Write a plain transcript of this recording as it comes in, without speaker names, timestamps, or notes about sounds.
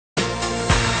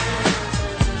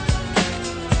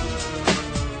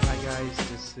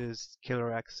is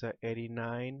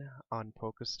Killeraxa89 on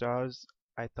PokerStars.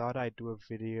 I thought I'd do a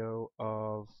video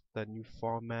of the new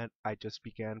format I just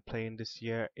began playing this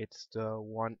year. It's the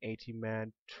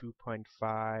 180-man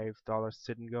 $2.5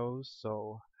 sit and goes.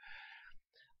 So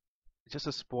just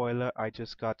a spoiler, I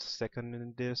just got second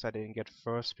in this. I didn't get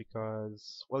first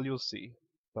because, well, you'll see.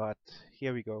 But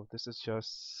here we go. This is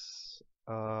just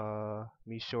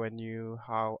me showing you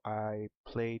how I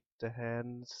played the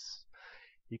hands.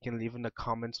 You can leave in the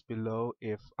comments below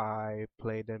if I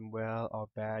play them well or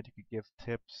bad. You could give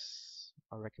tips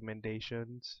or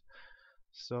recommendations.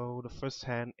 So the first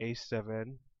hand,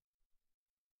 A7,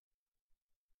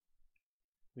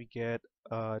 we get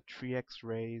a 3x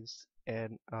raise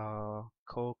and a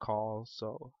cold call,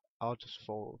 so I'll just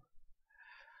fold.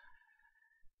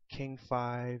 King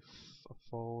 5, a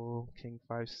fold, King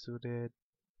 5 suited.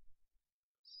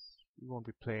 We won't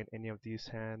be playing any of these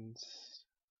hands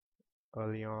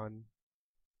early on.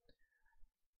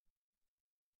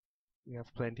 We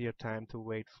have plenty of time to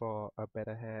wait for a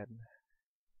better hand.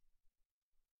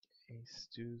 Ace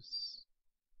deuce.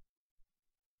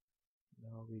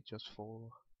 No, we just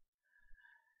fold.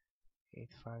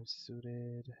 8-5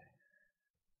 suited.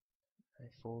 I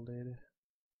folded.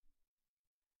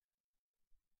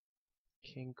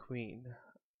 King queen.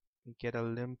 We get a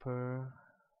limper.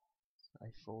 I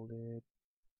folded.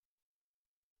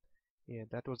 Yeah,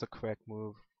 that was a correct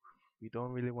move. We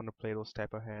don't really want to play those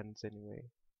type of hands anyway.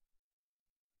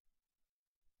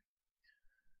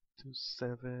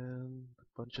 2-7. A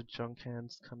bunch of junk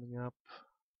hands coming up.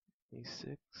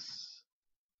 A6.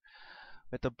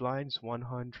 With the blinds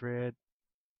 100.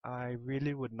 I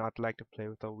really would not like to play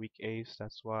with a weak ace.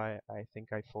 That's why I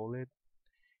think I folded.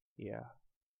 Yeah.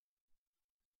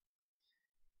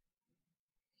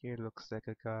 Here looks like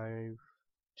a guy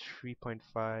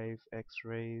 3.5 x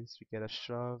raise. We get a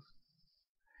shove.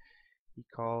 He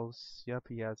calls. Yep,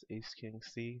 he has ace king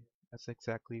C. That's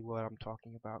exactly what I'm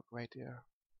talking about right there.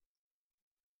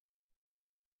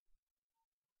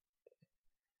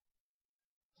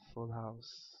 Full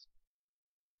house.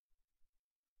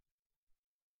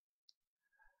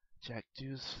 Jack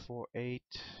deuce 4-8.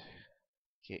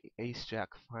 Okay, ace jack,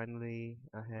 finally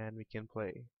a hand we can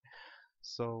play.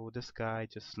 So this guy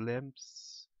just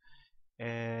limps,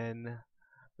 and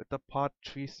with the pot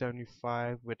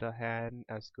 375 with a hand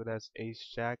as good as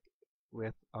ace jack,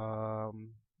 with I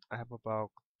have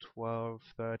about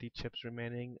 12-30 chips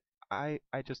remaining. I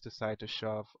just decide to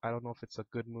shove. I don't know if it's a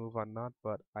good move or not,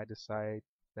 but I decide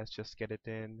let's just get it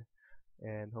in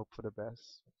and hope for the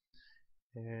best.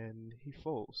 And he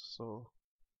folds, so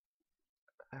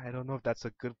I don't know if that's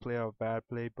a good play or a bad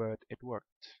play, but it worked.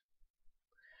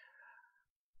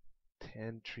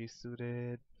 10-3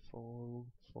 suited, fold,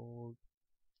 fold.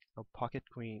 No, pocket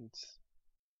queens.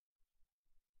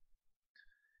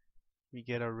 We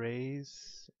get a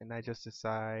raise, and I just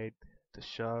decide to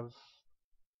shove.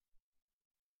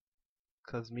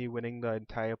 Cause me winning the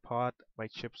entire pot, my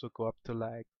chips will go up to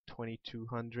like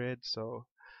 2200, so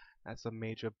that's a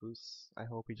major boost. I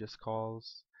hope he just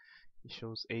calls. He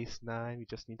shows ace 9, we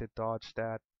just need to dodge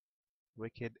that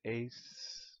wicked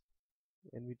ace,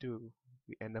 and we do.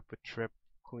 We end up with trip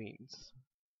queens.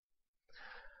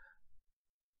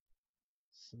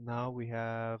 So now we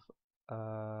have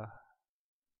a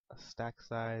stack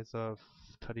size of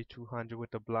 3200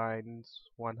 with the blinds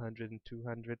 100 and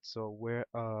 200, so we're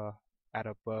at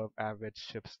above average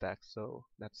chip stack, so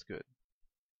that's good.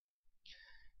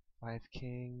 5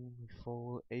 king, we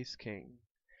fold ace king.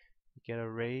 We get a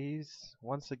raise.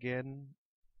 Once again,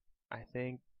 I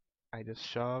think I just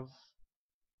shove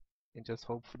and just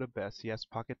hope for the best. He has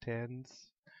pocket tens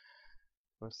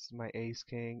versus my ace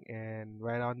king, and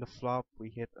right on the flop we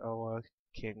hit our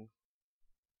king.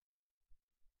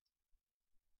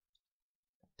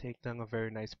 Take down a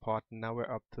very nice pot, and now we're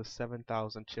up to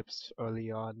 7,000 chips early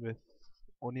on with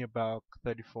only about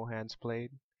 34 hands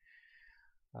played.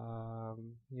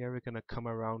 Here we're gonna come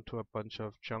around to a bunch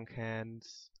of junk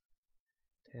hands.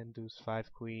 10 deuce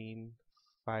 5 queen,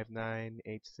 5-9,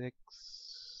 8-6,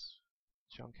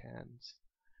 junk hands.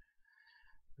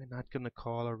 We're not gonna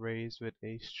call a raise with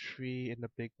ace 3 in the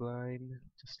big blind,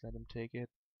 just let him take it.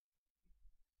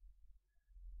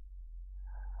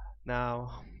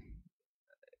 Now,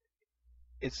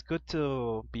 it's good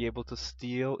to be able to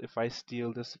steal. If I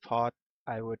steal this pot,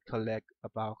 I would collect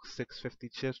about 650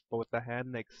 chips, but with a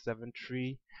hand like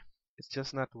 7-3, it's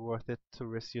just not worth it to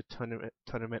risk your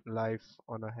tournament life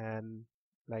on a hand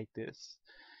like this.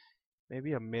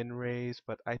 Maybe a min raise,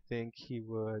 but I think he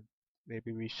would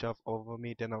maybe reshove over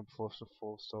me, then I'm forced to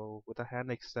fold. So with a hand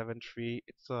like 7-3,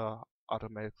 it's a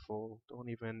automatic fold. Don't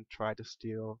even try to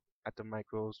steal at the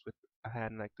micros with a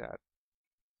hand like that.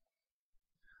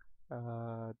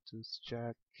 Deuce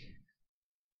jack,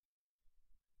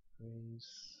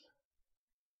 raise,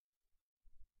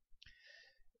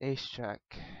 ace jack.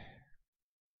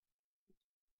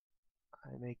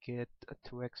 I make it a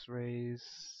 2x raise,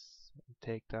 and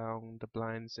take down the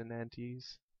blinds and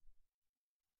antes.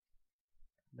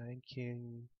 9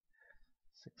 king,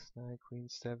 6 9 queen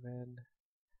 7.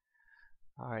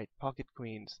 Alright, pocket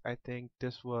queens. I think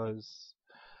this was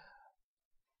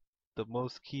the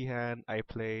most key hand I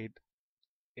played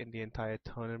in the entire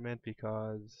tournament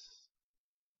because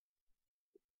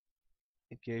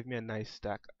it gave me a nice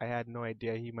stack. I had no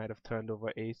idea he might have turned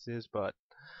over aces, but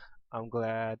I'm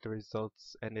glad the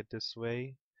results ended this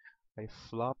way. I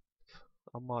flop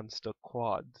a monster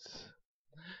quads.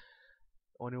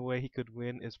 Only way he could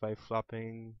win is by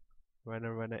flopping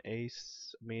runner runner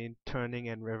ace. I mean turning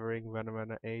and rivering runner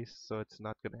runner ace, so it's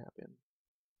not gonna happen.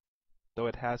 Though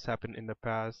it has happened in the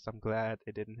past, I'm glad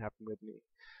it didn't happen with me.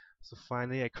 So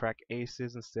finally I crack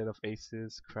aces instead of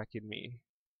aces cracking me.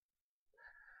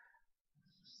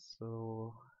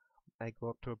 So I go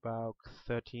up to about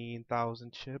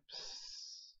 13,000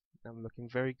 chips. I'm looking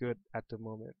very good at the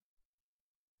moment.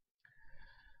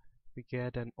 We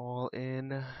get an all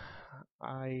in.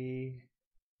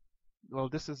 Well,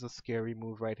 this is a scary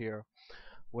move right here.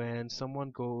 When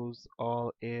someone goes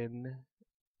all in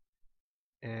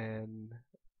and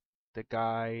the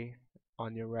guy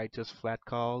on your right just flat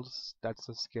calls, that's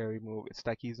a scary move. It's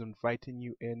like he's inviting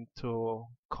you in to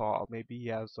call. Maybe he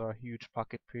has a huge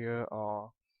pocket pair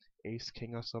or ace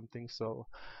king or something, so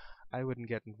I wouldn't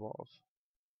get involved.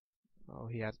 Oh,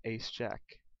 he has ace jack.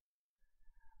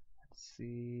 Let's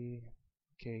see.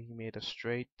 Okay, he made a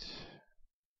straight.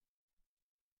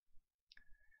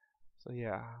 So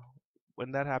yeah,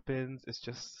 when that happens, it's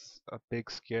just a big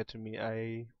scare to me.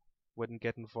 I wouldn't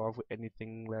get involved with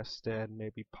anything less than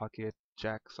maybe pocket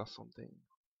jacks or something.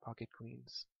 Pocket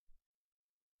queens.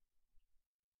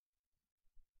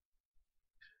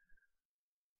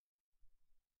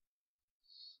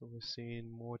 So we're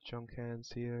seeing more junk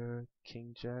hands here.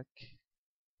 King jack.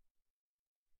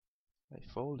 I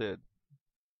folded.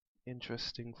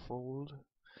 Interesting fold.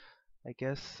 I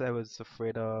guess I was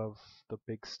afraid of the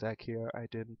big stack here. I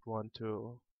didn't want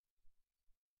to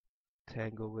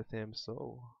tangle with him,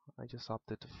 so I just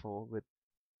opted to fold with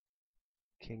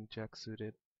King Jack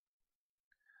suited.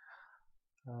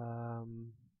 I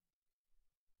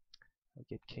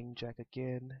get King Jack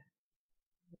again,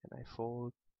 and I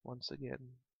fold once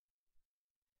again.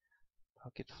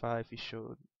 Pocket 5 he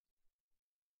showed.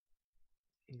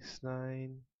 Ace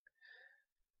 9.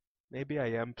 Maybe I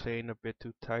am playing a bit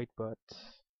too tight, but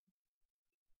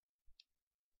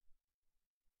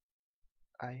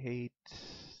I hate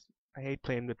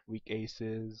playing with weak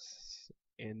aces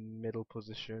in middle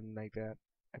position like that.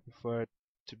 I prefer it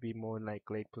to be more in like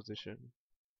late position.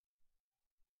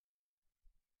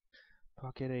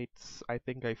 Pocket 8s, I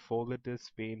think I folded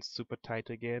this being super tight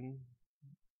again,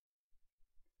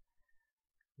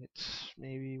 which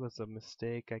maybe was a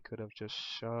mistake. I could have just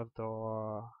shoved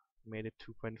or made it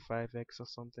 2.5x or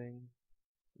something.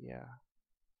 Yeah.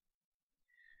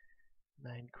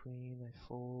 9 queen, I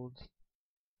fold.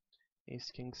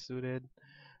 Ace king suited.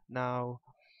 Now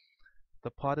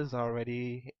the pot is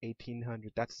already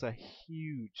 1800. That's a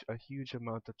huge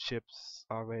amount of chips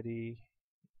already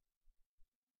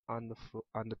on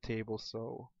the table.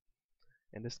 So,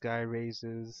 and this guy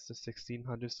raises to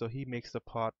 1600, so he makes the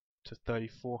pot to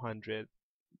 3400.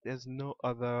 There's no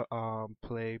other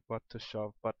play but to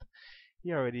shove, but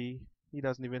he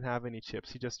doesn't even have any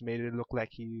chips. He just made it look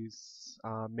like he's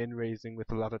min raising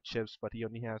with a lot of chips, but he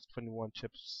only has 21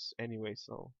 chips anyway,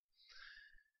 so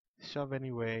shove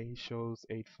anyway. He shows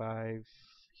 8-5.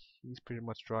 He's pretty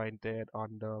much drawing dead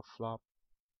on the flop.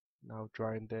 Now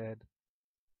drawing dead,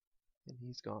 and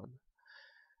he's gone.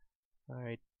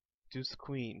 Alright, deuce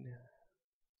queen.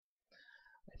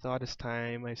 I thought it's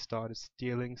time I started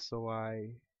stealing, so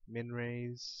I min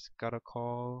raise, got a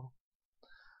call.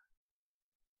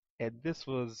 And this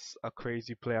was a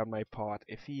crazy play on my part.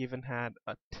 If he even had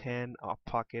a 10 or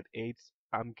pocket 8s,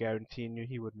 I'm guaranteeing you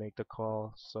he would make the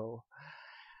call. So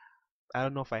I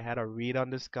don't know if I had a read on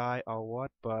this guy or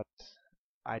what, but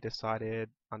I decided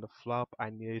on the flop I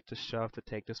needed to shove to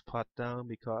take this pot down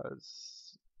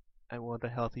because I want a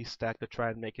healthy stack to try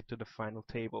and make it to the final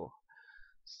table.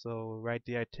 So right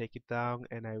there I take it down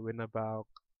and I win about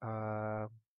I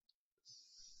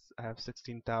have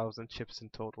 16,000 chips in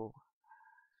total.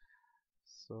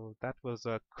 So that was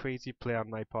a crazy play on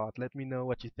my part. Let me know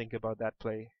what you think about that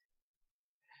play.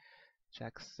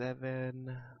 Jack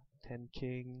 7, 10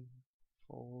 king,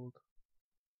 fold.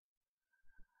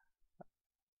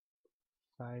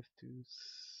 5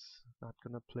 deuce. Not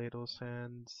gonna play those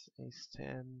hands. Ace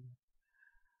 10.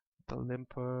 The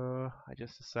limper. I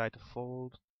just decide to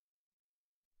fold.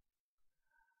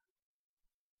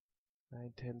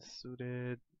 9 10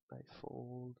 suited. I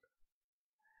fold.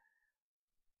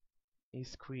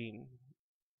 Ace queen.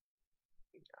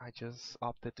 I just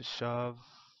opted to shove.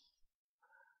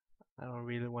 I don't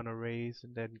really want to raise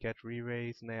and then get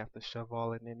re-raised and I have to shove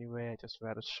all in anyway. I just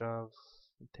rather shove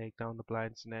and take down the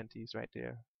blinds and antes right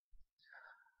there.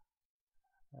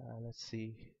 Let's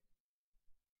see.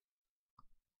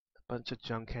 A bunch of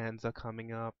junk hands are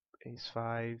coming up. Ace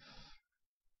 5.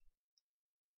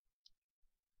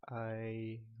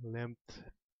 I limped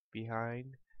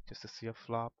behind just to see a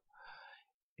flop.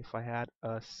 If I had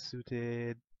a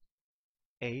suited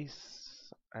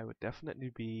ace, I would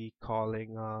definitely be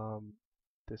calling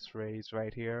this raise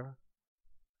right here.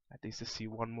 At least to see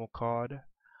one more card.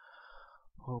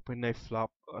 Hoping they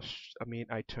flop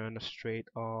I turn a straight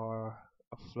or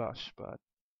a flush, but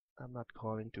I'm not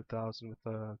calling 2000 with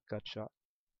a gut shot.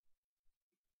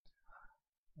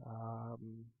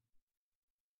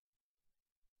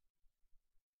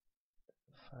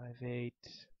 5-8,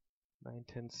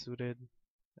 9-10 suited,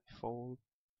 I fold.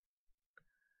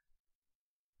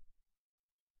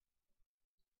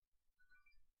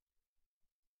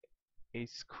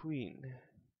 Ace queen.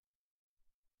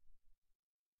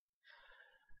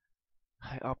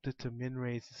 I opted to min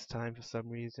raise this time for some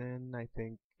reason. I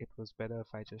think it was better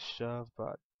if I just shoved,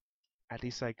 but at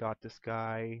least I got this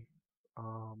guy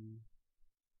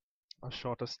a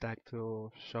shorter stack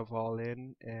to shove all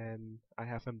in, and I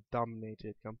have him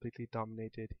dominated, completely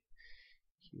dominated.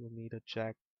 He will need a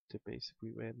jack to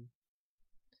basically win.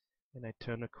 And I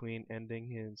turn a queen, ending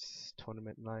his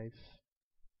tournament life.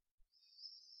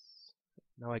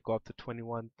 Now I go up to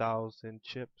 21,000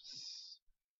 chips.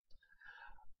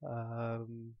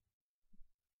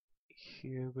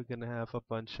 Here we're gonna have a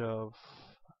bunch of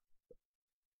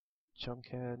junk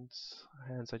hands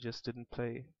I just didn't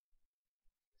play.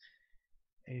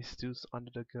 Ace deuce under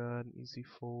the gun, easy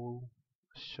fold,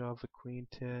 shove a queen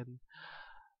 10.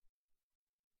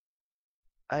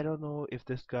 I don't know if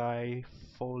this guy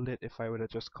folded if I would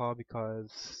have just called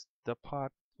because the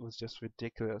pot was just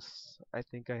ridiculous. I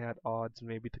think I had odds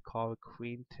maybe to call a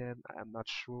queen 10. I'm not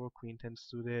sure. Queen 10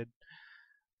 suited.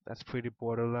 That's pretty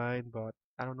borderline, but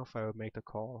I don't know if I would make the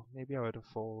call. Maybe I would have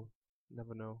fold.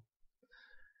 Never know.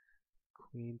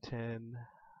 Queen 10.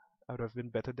 I would have been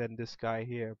better than this guy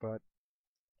here, but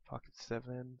pocket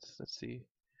sevens. Let's see.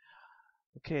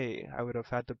 Okay, I would have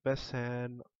had the best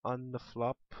hand on the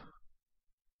flop,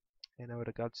 and I would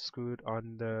have got screwed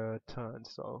on the turn.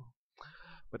 So,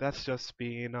 but that's just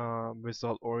being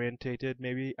result orientated.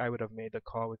 Maybe I would have made the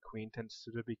call with Queen 10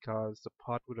 suited because the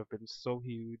pot would have been so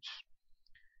huge.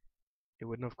 It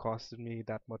wouldn't have costed me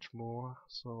that much more.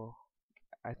 So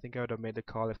I think I would have made the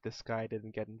call if this guy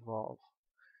didn't get involved.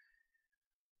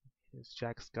 His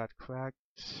jacks got cracked,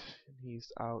 and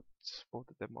he's out. Both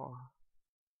of them are.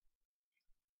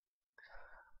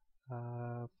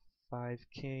 5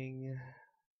 king.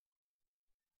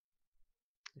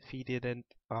 If he didn't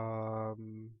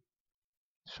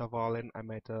shove all in, I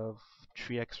might have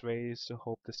 3x raised to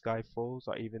hope this guy folds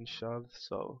or even shove.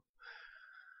 So,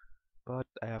 but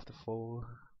I have to fold.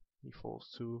 He folds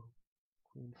too.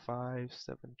 Queen 5,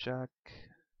 7 jack,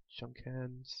 junk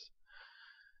hands.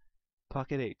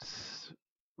 Pocket eights.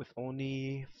 With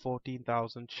only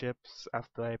 14,000 chips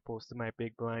after I posted my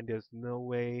big blind, there's no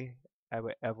way I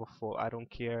would ever fold. I don't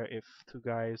care if two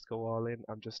guys go all in,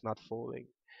 I'm just not folding.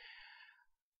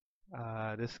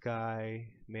 This guy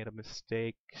made a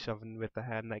mistake shoving with a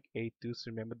hand like 8 deuce.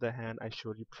 Remember the hand I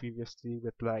showed you previously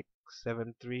with like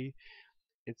 7-3?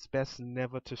 It's best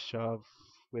never to shove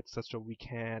with such a weak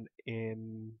hand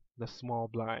in the small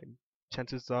blind.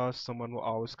 Chances are someone will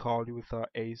always call you with a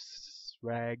ace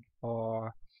rag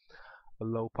or a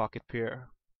low pocket pair.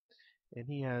 And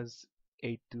he has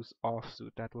 8 deuce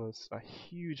offsuit. That was a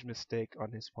huge mistake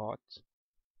on his part.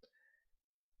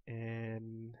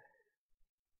 And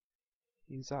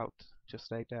he's out,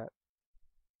 just like that.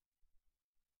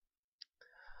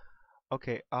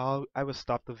 Okay, I will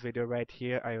stop the video right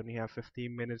here. I only have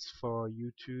 15 minutes for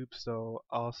YouTube, so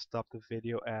I'll stop the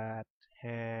video at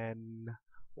hand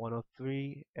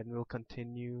 103 and we'll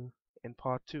continue in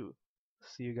part 2.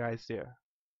 See you guys there.